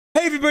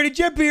everybody,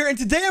 Jeppy here, and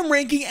today I'm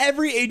ranking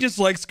every agent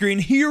select screen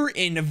here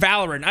in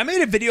Valorant. I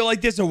made a video like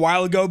this a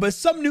while ago, but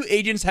some new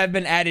agents have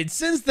been added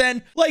since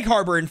then, like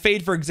Harbor and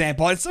Fade, for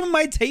example, and some of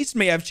my tastes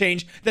may have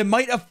changed that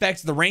might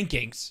affect the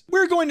rankings.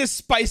 We're going to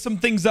spice some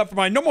things up for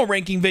my normal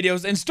ranking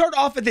videos and start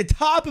off at the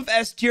top of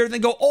S tier, then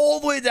go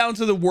all the way down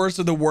to the worst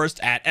of the worst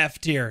at F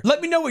tier.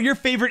 Let me know what your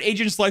favorite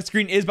agent select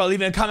screen is by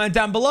leaving a comment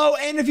down below,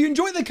 and if you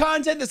enjoy the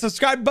content, the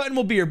subscribe button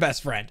will be your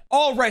best friend.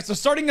 All right, so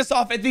starting us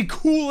off at the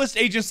coolest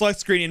agent select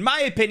screen, in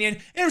my opinion,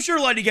 and I'm sure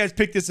a lot of you guys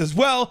picked this as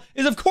well,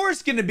 is of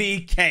course going to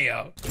be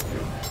KO.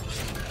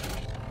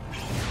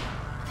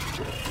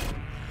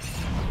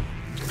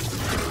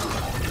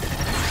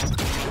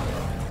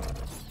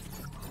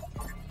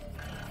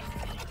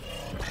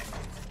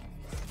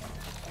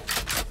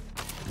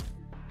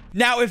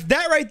 Now, if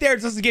that right there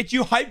doesn't get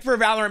you hyped for a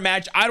Valorant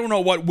match, I don't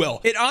know what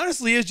will. It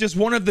honestly is just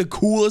one of the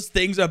coolest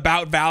things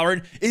about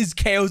Valorant is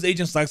KO's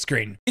agent select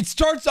screen. It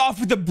starts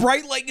off with the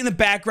bright light in the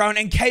background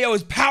and KO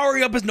is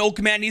powering up his null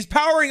command. He's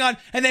powering on,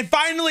 and then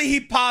finally he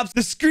pops.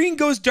 The screen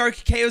goes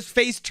dark, KO's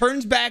face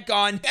turns back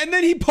on, and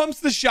then he pumps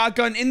the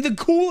shotgun in the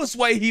coolest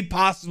way he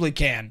possibly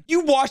can.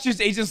 You watch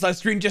this agent select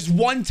screen just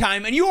one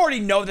time, and you already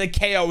know that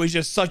KO is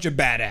just such a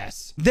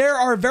badass. There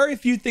are very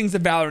few things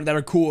in Valorant that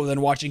are cooler than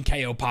watching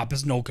KO pop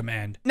his null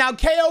command. Now,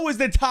 KO is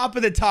the top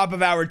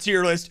of our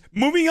tier list.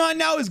 Moving on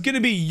now is going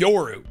to be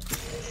Yoru.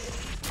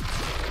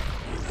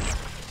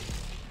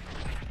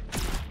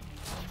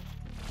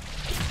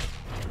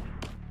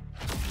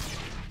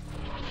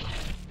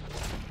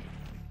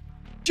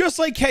 Just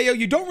like KO,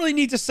 you don't really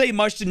need to say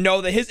much to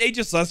know that his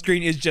agent select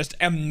screen is just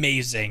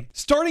amazing.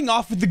 Starting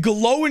off with the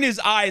glow in his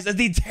eyes as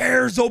he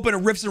tears open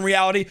and rips in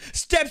reality,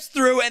 steps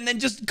through, and then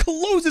just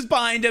closes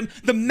behind him.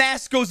 The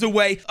mask goes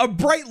away, a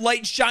bright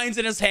light shines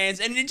in his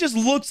hands, and it just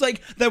looks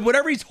like that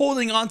whatever he's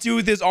holding onto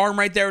with his arm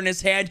right there in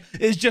his hand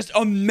is just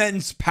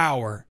immense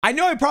power. I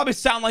know I probably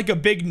sound like a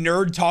big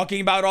nerd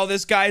talking about all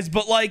this, guys,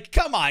 but like,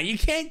 come on, you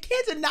can't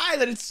deny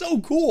that it's so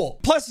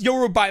cool. Plus,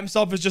 Yoru by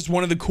himself is just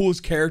one of the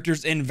coolest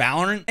characters in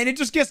Valorant, and it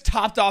just gets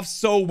topped off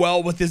so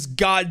well with this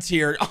god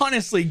tier,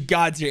 honestly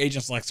god tier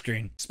agent select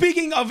screen.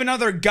 Speaking of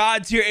another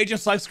god tier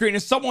agent select screen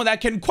is someone that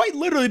can quite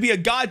literally be a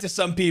god to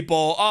some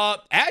people,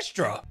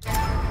 Astra.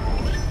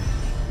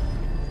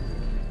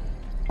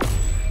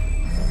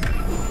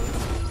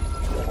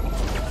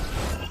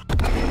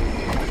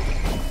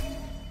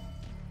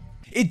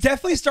 It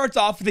definitely starts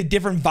off with a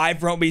different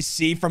vibe from what we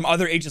see from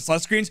other agent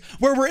select screens,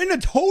 where we're in a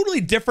totally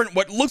different,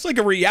 what looks like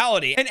a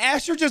reality, and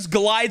Astra just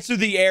glides through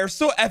the air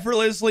so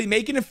effortlessly,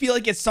 making it feel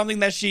like it's something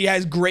that she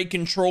has great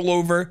control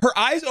over. Her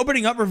eyes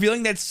opening up,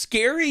 revealing that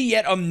scary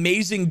yet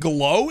amazing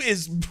glow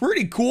is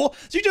pretty cool.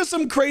 She does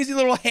some crazy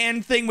little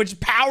hand thing, which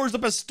powers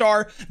up a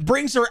star,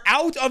 brings her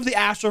out of the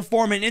Astra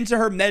form and into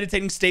her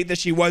meditating state that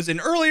she was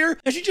in earlier,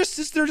 and she just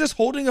sits there just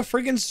holding a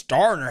freaking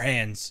star in her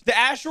hands. The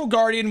Astral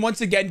Guardian,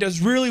 once again, does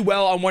really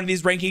well on one of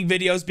these ranking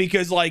videos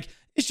because, like,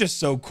 it's just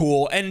so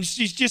cool, and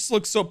she just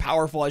looks so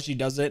powerful as she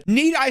does it.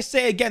 Need I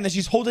say again that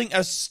she's holding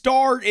a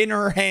star in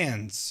her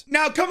hands.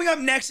 Now, coming up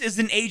next is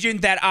an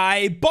agent that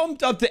I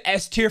bumped up to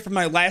S tier from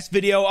my last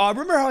video.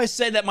 Remember how I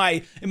said that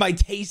my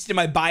taste and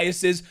my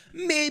biases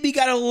maybe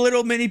got a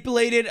little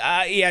manipulated?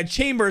 Yeah,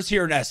 Chambers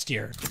here in S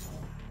tier.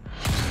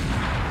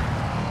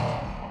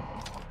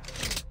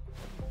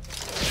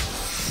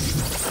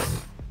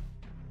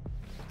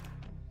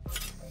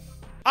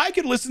 I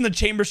could listen to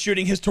Chambers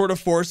shooting his tour de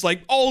force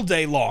like all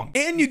day long.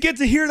 And you get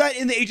to hear that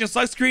in the agent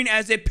select screen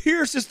as it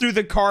pierces through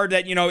the card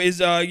that, is,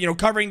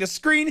 covering the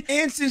screen.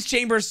 And since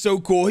Chambers is so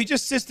cool, he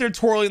just sits there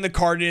twirling the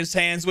card in his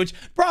hands, which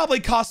probably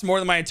costs more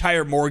than my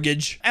entire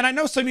mortgage. And I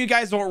know some of you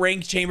guys don't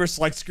rank Chambers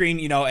select screen,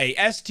 a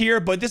S tier,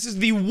 but this is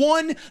the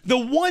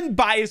one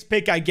bias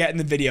pick I get in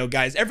the video,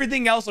 guys.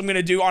 Everything else I'm going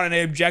to do on an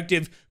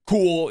objective,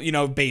 cool,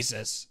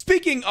 basis.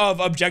 Speaking of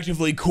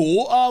objectively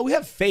cool, we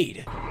have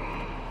Fade.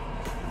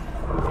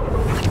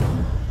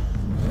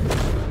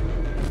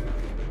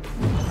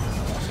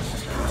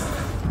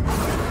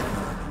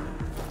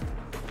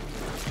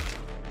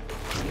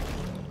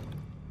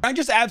 I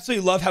just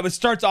absolutely love how it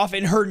starts off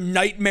in her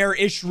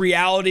nightmare-ish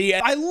reality.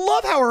 I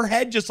love how her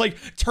head just like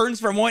turns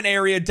from one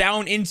area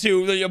down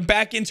into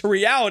back into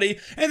reality,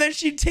 and then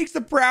she takes the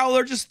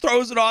prowler, just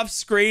throws it off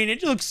screen. It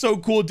just looks so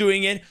cool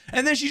doing it.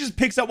 And then she just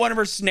picks up one of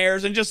her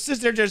snares and just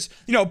sits there just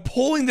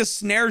pulling the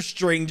snare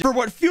string for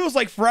what feels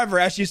like forever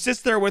as she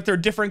sits there with her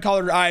different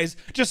colored eyes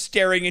just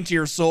staring into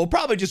your soul,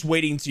 probably just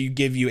waiting to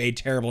give you a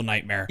terrible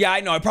nightmare. Yeah,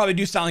 I know I probably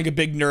do sound like a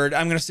big nerd.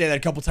 I'm gonna say that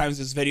a couple times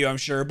in this video, I'm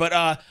sure, but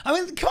I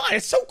mean, come on,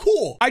 it's so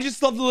cool. I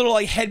just love the little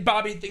like head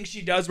bobbing thing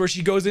she does where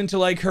she goes into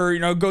like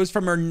her, goes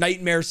from her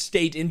nightmare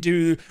state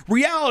into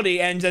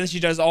reality, and then she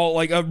does all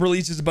like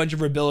releases a bunch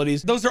of her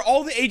abilities. Those are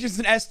all the agents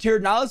in S tier.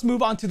 Now let's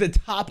move on to the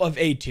top of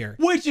A tier,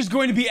 which is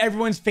going to be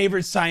everyone's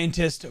favorite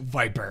scientist,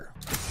 Viper.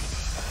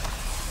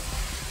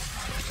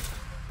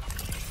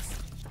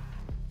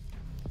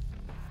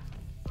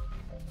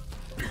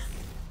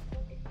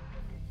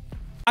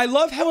 I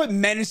love how it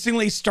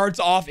menacingly starts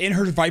off in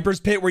her Viper's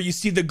Pit where you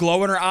see the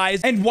glow in her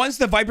eyes. And once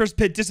the Viper's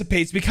Pit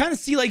dissipates, we kind of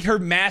see like her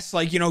mask,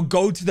 like, you know,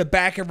 go to the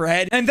back of her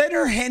head. And then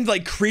her hand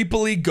like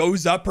creepily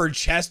goes up her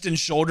chest and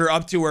shoulder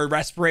up to her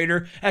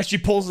respirator as she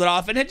pulls it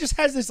off. And it just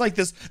has this like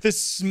this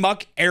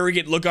smuck,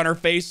 arrogant look on her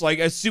face, like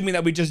assuming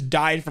that we just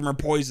died from her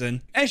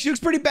poison. And she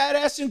looks pretty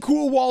badass and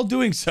cool while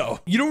doing so.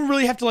 You don't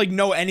really have to like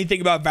know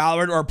anything about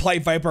Valorant or play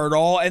Viper at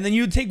all. And then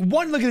you take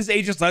one look at this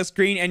Agent Select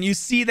screen and you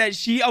see that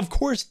she of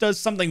course does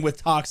something with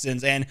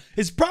toxins and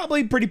is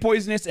probably pretty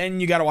poisonous,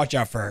 and you gotta watch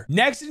out for her.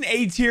 Next in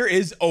A tier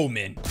is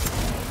Omen.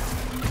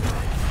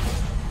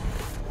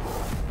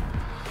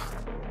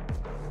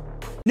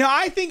 Now,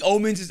 I think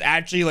Omens is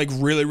actually like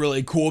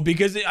really cool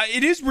because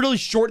it is really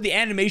short. The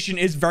animation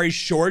is very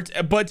short,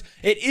 but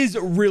it is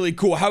really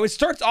cool how it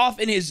starts off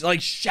in his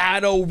like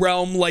shadow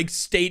realm like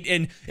state,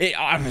 and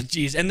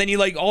and then he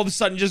like all of a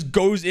sudden just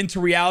goes into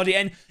reality,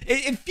 and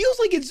it feels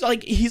like it's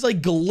like he's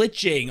like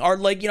glitching, or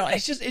like, you know,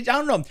 it's just I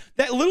don't know,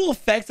 that little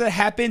effect that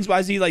happens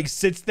as he like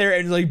sits there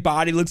and like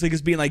body looks like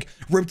it's being like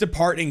ripped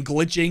apart and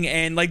glitching,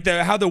 and like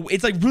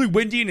it's like really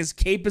windy and his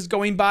cape is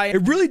going by.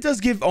 It really does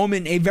give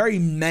Omen a very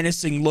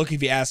menacing look,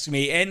 if you ask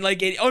me, and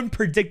like an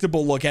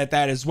unpredictable look at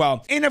that as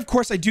well. And of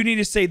course, I do need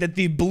to say that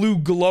the blue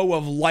glow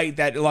of light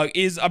that like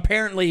is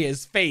apparently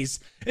his face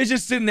is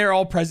just sitting there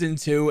all present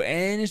too,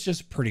 and it's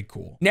just pretty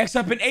cool. Next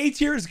up in A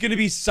tier is going to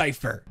be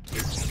Cypher.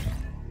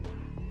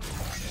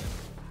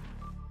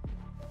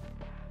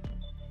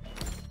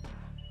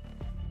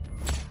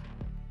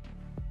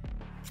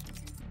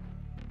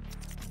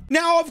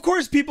 Now, of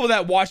course, people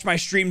that watch my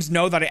streams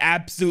know that I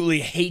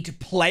absolutely hate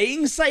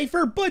playing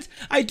Cypher, but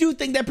I do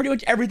think that pretty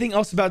much everything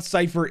else about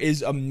Cypher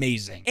is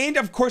amazing. And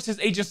of course,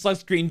 his Agent Select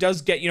screen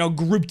does get, you know,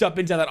 grouped up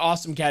into that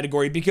awesome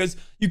category because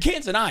you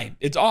can't deny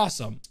it's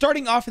awesome.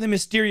 Starting off in the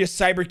mysterious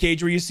cyber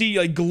cage where you see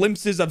like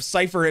glimpses of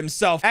Cypher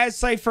himself as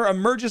Cypher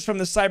emerges from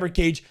the cyber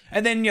cage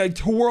and then, you know,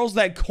 twirls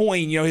that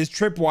coin, you know, his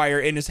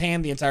tripwire in his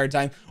hand the entire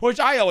time, which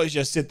I always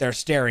just sit there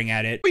staring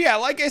at it. But yeah,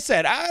 like I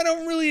said, I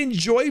don't really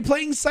enjoy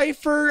playing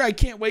Cypher. I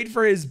can't wait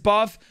for his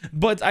buff,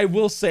 but I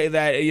will say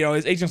that, you know,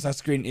 his Agent Select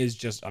screen is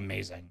just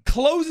amazing.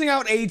 Closing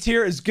out A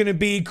tier is going to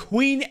be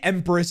Queen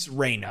Empress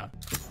Reyna.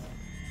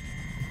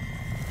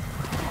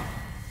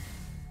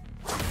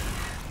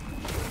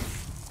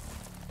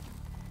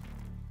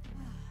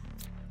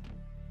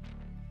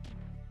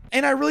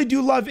 And I really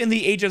do love in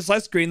the Agent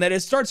Select screen that it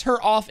starts her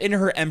off in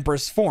her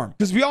Empress form,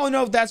 because we all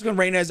know that's when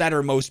Reyna is at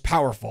her most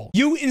powerful.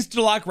 You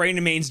Instalock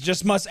Reyna mains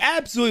just must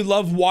absolutely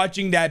love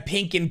watching that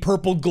pink and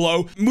purple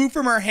glow move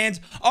from her hands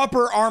up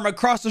her arm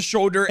across the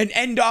shoulder and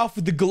end off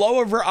with the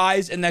glow of her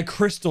eyes and that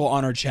crystal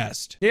on her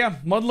chest. Yeah,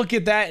 one look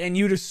at that and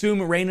you'd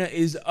assume Reyna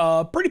is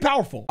pretty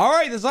powerful. All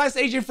right, this last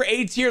agent for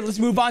A tier. Let's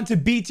move on to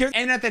B tier.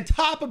 And at the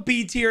top of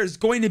B tier is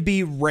going to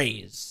be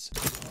Raze.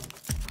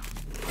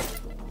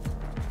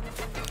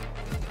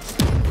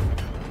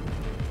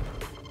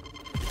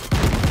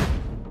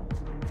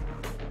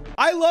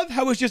 I love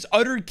how it's just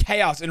utter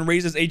chaos in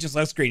Raze's Agent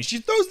Select screen. She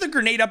throws the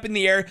grenade up in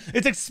the air.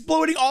 It's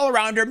exploding all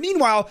around her.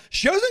 Meanwhile,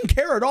 she doesn't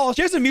care at all.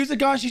 She has the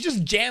music on. She's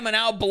just jamming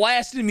out,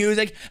 blasting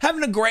music,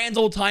 having a grand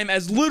old time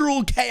as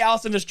literal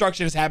chaos and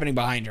destruction is happening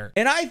behind her.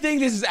 And I think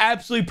this is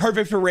absolutely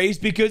perfect for Raze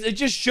because it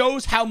just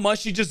shows how much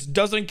she just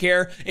doesn't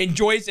care,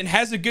 enjoys, and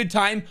has a good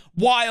time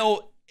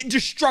while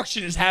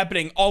destruction is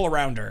happening all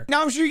around her.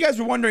 Now, I'm sure you guys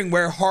were wondering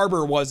where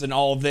Harbor was in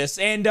all of this,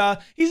 and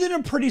he's in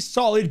a pretty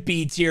solid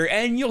B tier,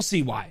 and you'll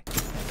see why.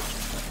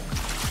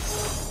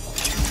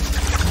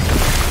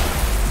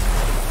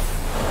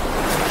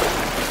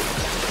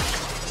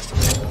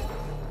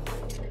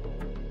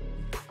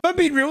 But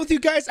being real with you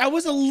guys, I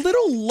was a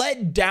little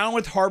let down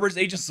with Harbor's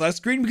Agent Select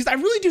screen because I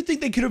really do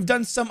think they could have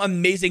done some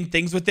amazing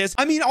things with this.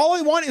 I mean, all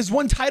I want is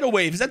one tidal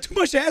wave. Is that too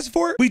much to ask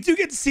for? We do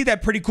get to see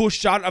that pretty cool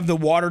shot of the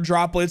water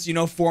droplets, you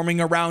know, forming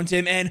around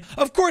him. And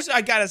of course,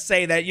 I gotta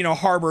say that, you know,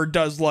 Harbor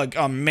does look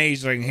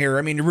amazing here.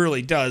 I mean, it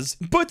really does.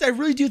 But I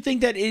really do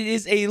think that it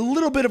is a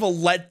little bit of a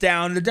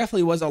letdown. There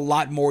definitely was a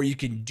lot more you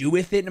can do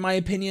with it, in my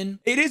opinion.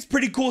 It is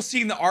pretty cool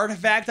seeing the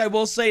artifact, I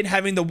will say, and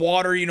having the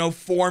water, you know,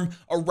 form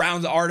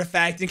around the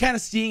artifact and kind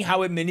of seeing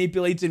how it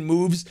manipulates and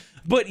moves.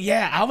 But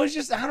yeah, I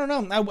don't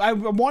know. I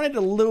wanted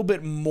a little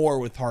bit more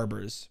with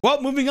Harbors.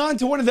 Well, moving on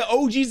to one of the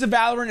OGs of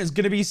Valorant is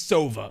going to be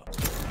Sova.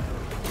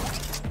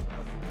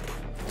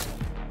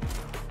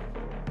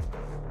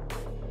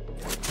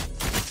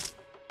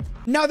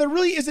 Now, there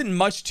really isn't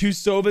much to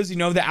Sova's. You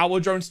know, the owl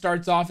drone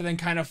starts off and then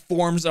kind of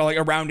forms like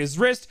around his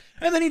wrist,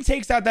 and then he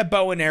takes out that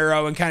bow and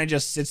arrow and kind of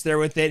just sits there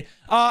with it.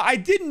 I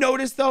did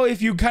notice though,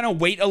 if you kind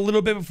of wait a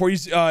little bit before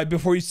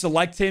you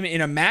select him in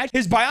a match,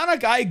 his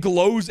bionic eye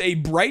glows a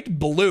bright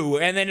blue,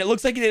 and then it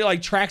looks like it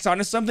like tracks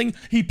onto something.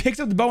 He picks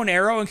up the bow and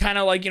arrow and kind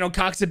of like, you know,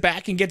 cocks it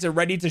back and gets it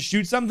ready to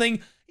shoot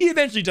something. He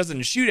eventually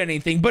doesn't shoot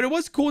anything, but it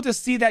was cool to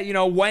see that, you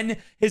know, when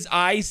his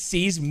eye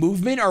sees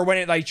movement or when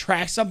it like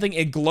tracks something,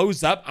 it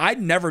glows up.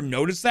 I'd never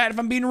noticed that, if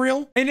I'm being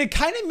real. And it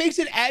kind of makes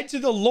it add to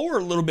the lore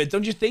a little bit.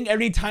 Don't you think?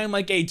 Every time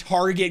like a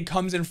target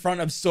comes in front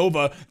of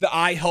Sova, the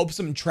eye helps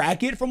him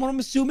track it, from what I'm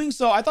assuming.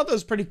 So I thought that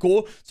was pretty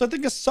cool. So I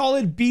think a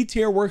solid B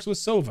tier works with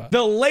Sova.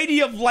 The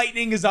Lady of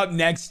Lightning is up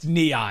next,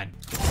 Neon.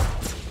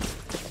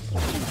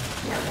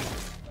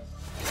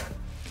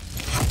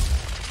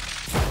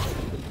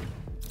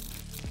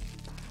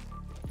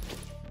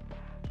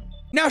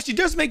 Now, she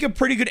does make a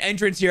pretty good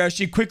entrance here as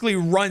she quickly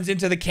runs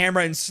into the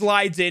camera and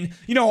slides in,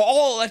 you know,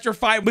 all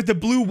electrified with the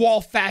blue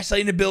wall fast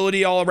lane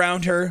ability all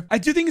around her. I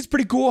do think it's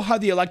pretty cool how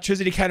the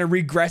electricity kind of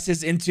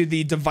regresses into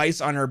the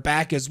device on her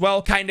back as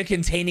well, kind of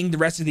containing the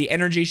rest of the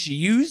energy she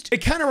used.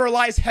 It kind of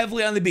relies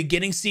heavily on the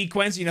beginning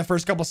sequence, you know,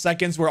 first couple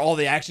seconds where all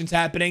the action's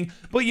happening.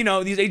 But, you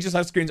know, these Aegis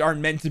Left screens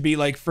aren't meant to be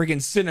like freaking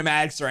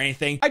cinematics or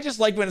anything. I just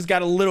like when it's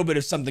got a little bit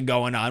of something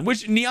going on,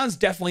 which Neon's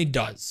definitely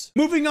does.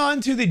 Moving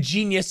on to the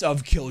genius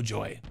of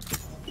Killjoy.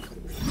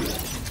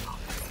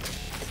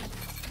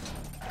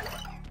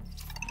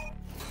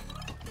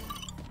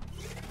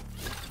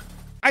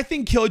 I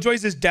think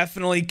Killjoy's is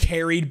definitely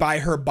carried by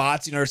her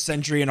bots, you know, her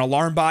Sentry and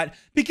Alarm Bot,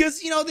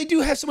 because, you know, they do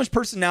have so much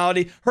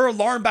personality. Her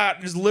Alarm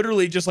Bot is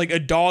literally just like a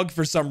dog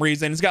for some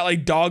reason. It's got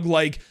like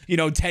dog-like, you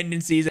know,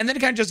 tendencies. And then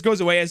it kind of just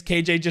goes away as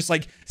KJ just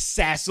like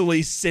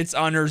sassily sits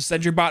on her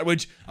Sentry Bot,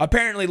 which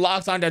apparently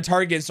locks onto a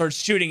target and starts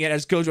shooting it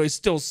as Killjoy's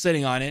still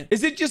sitting on it.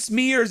 Is it just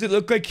me, or does it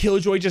look like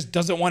Killjoy just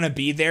doesn't want to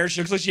be there?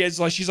 She looks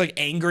like she's like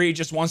angry,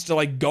 just wants to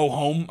like go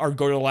home or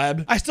go to the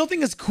lab. I still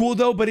think it's cool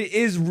though, but it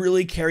is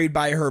really carried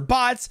by her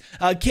bots.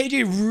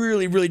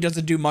 KJ really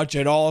doesn't do much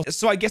at all.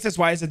 So I guess that's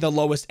why it's at the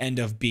lowest end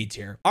of B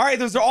tier. All right,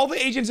 those are all the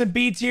agents in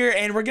B tier,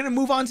 and we're going to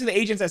move on to the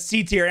agents at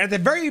C tier. And at the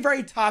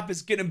very top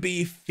is going to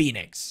be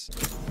Phoenix.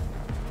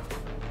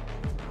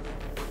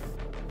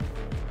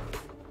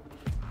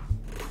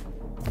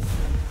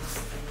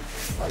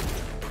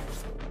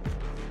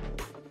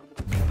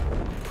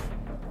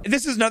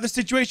 This is another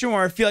situation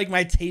where I feel like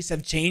my tastes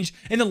have changed.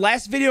 In the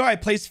last video, I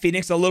placed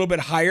Phoenix a little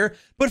bit higher,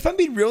 but if I'm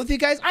being real with you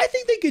guys, I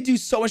think they could do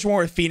so much more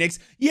with Phoenix.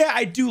 Yeah,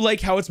 I do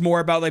like how it's more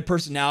about like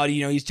personality.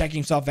 You know, he's checking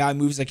himself out,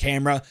 moves the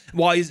camera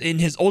while he's in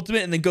his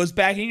ultimate, and then goes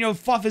back and, you know,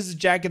 fluffs his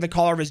jacket, the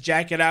collar of his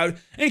jacket out,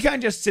 and he kind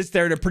of just sits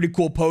there in a pretty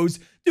cool pose.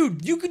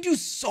 Dude, you could do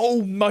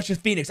so much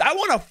with Phoenix. I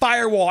want a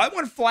firewall. I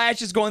want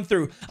flashes going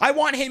through. I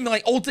want him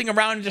like ulting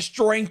around and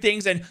destroying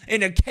things and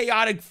in a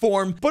chaotic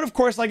form. But of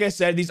course, like I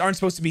said, these aren't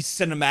supposed to be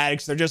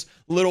cinematics. They're just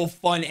little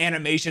fun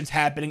animations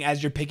happening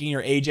as you're picking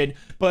your agent.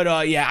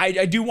 But yeah,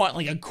 I do want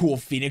like a cool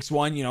Phoenix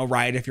one, you know,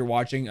 Riot, if you're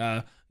watching,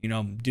 you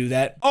know, do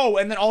that. Oh,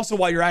 and then also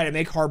while you're at it,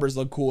 make Harbors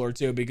look cooler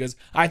too, because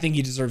I think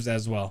he deserves that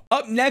as well.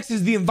 Up next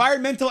is the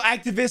environmental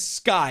activist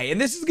Sky.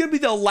 And this is going to be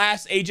the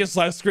last Agents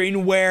Left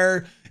screen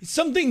where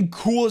something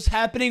cool is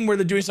happening, where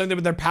they're doing something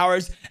with their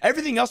powers.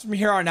 Everything else from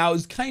here on out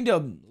is kind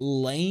of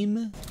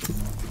lame.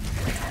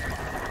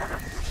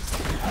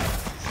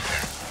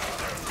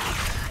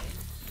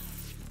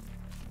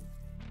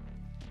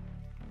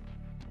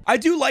 I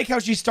do like how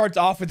she starts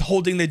off with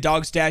holding the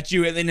dog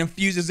statue and then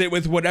infuses it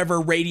with whatever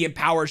radiant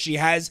power she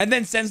has and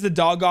then sends the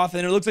dog off,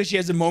 and it looks like she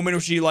has a moment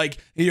where she like,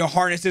 you know,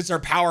 harnesses her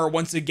power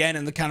once again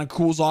and it kind of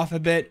cools off a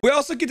bit. We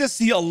also get to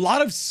see a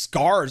lot of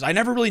scars. I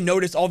never really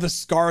noticed all the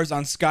scars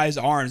on Sky's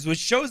arms, which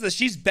shows that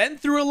she's been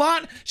through a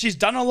lot, she's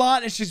done a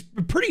lot, and she's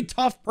a pretty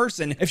tough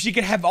person if she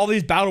could have all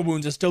these battle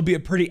wounds and still be a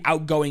pretty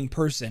outgoing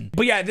person.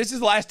 But yeah, this is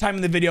the last time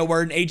in the video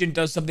where an agent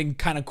does something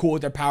kind of cool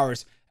with their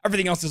powers.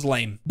 Everything else is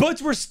lame.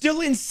 But we're still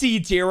in C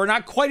tier. We're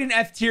not quite in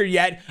F tier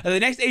yet. The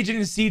next agent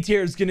in C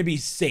tier is going to be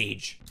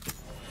Sage.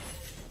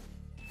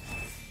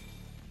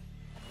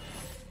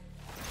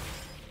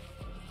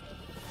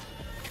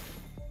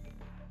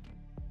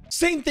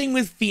 Same thing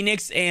with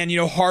Phoenix and, you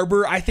know,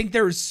 Harbor. I think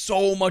there is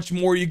so much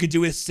more you could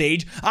do with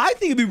Sage. I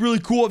think it'd be really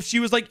cool if she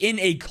was like in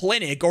a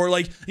clinic or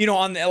like, you know,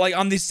 on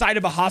the side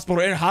of a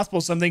hospital or in a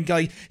hospital, something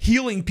like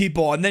healing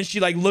people. And then she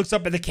like looks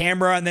up at the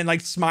camera and then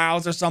like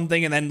smiles or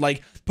something and then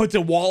like puts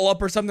a wall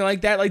up or something like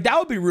that. Like that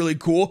would be really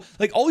cool.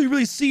 Like all you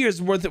really see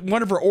is with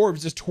one of her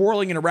orbs just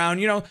twirling it around.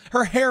 You know,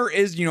 her hair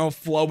is, you know,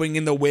 flowing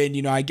in the wind.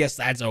 You know, I guess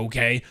that's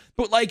okay.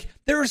 But like,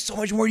 there is so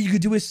much more you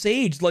could do with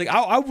Sage. Like,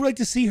 I would like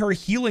to see her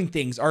healing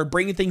things or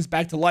bringing things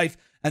back to life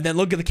and then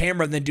look at the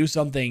camera and then do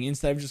something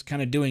instead of just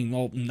kind of doing,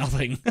 well,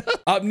 nothing.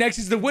 Up next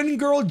is the Wind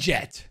Girl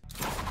Jett.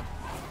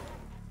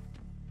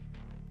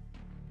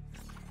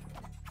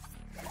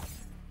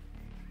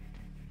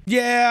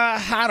 Yeah,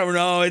 I don't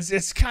know.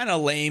 It's kind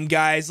of lame,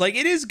 guys. Like,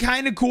 it is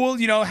kind of cool,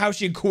 you know, how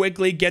she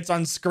quickly gets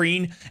on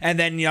screen and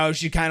then, you know,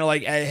 she kind of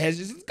like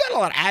has got a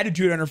lot of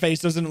attitude on her face,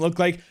 doesn't it look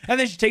like? And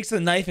then she takes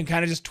the knife and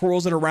kind of just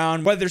twirls it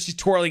around, whether she's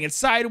twirling it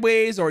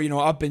sideways or, you know,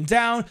 up and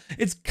down.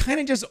 It's kind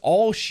of just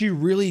all she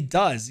really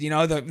does. You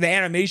know, the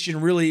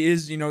animation really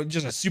is, you know,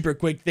 just a super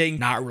quick thing.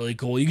 Not really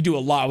cool. You can do a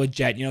lot with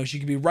Jett. You know, she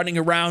could be running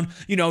around,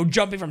 you know,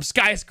 jumping from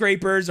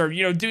skyscrapers or,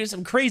 you know, doing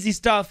some crazy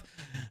stuff.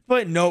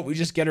 But no, we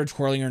just get her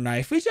twirling her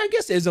knife, which I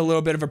guess is a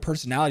little bit of a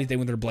personality thing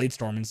with her blade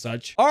storm and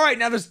such. All right,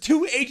 now there's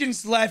 2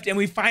 agents left, and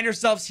we find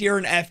ourselves here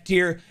in F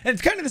tier. And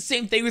it's kind of the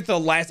same thing with the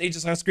last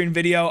Agent Select Screen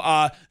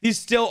video. These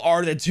still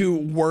are the 2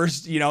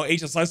 worst,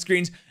 Agent Select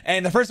Screens.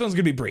 And the first one's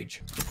gonna be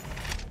Breach.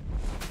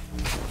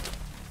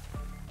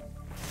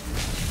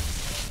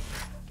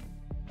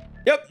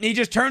 Yep, he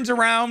just turns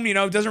around,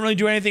 doesn't really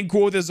do anything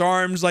cool with his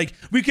arms. Like,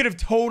 we could have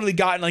totally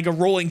gotten like a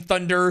Rolling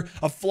Thunder,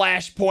 a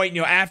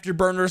Flashpoint,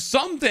 Afterburner,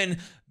 something.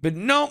 But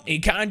no, he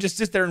kind of just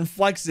sits there and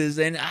flexes.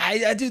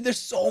 And dude, there's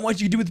so much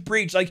you can do with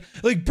Breach. Like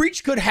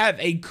Breach could have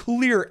a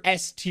clear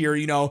S tier,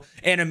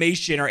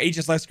 animation or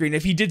Agent Select Screen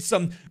if he did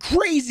some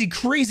crazy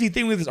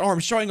thing with his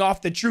arms, showing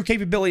off the true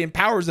capability and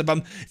powers of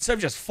him instead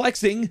of just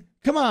flexing.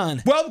 Come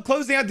on. Well,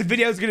 closing out the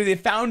video is going to be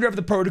the founder of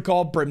the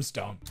protocol,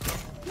 Brimstone.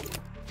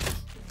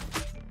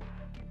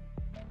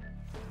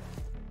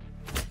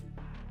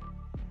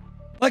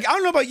 Like, I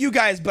don't know about you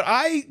guys, but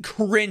I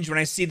cringe when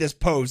I see this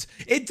pose.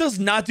 It does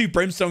not do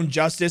Brimstone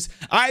justice.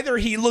 Either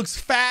he looks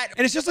fat,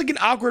 and it's just like an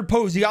awkward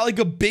pose. You got like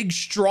a big,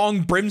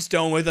 strong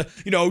Brimstone with a,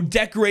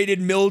 decorated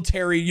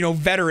military,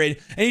 veteran,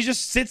 and he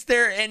just sits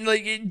there and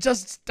like, it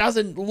just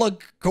doesn't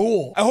look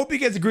cool. I hope you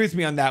guys agree with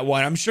me on that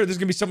one. I'm sure there's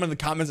gonna be someone in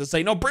the comments that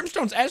say, no,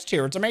 Brimstone's S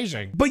tier. It's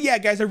amazing. But yeah,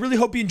 guys, I really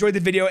hope you enjoyed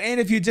the video. And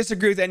if you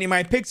disagree with any of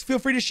my picks, feel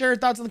free to share your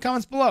thoughts in the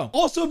comments below.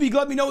 Also, if you could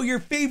let me know what your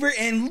favorite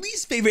and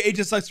least favorite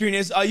Agent Select Screen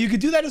is, you could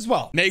do that as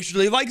well. Make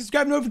sure to like,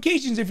 subscribe,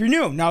 notifications if you're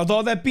new. Now, with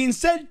all that being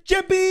said,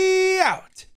 Jeppy out.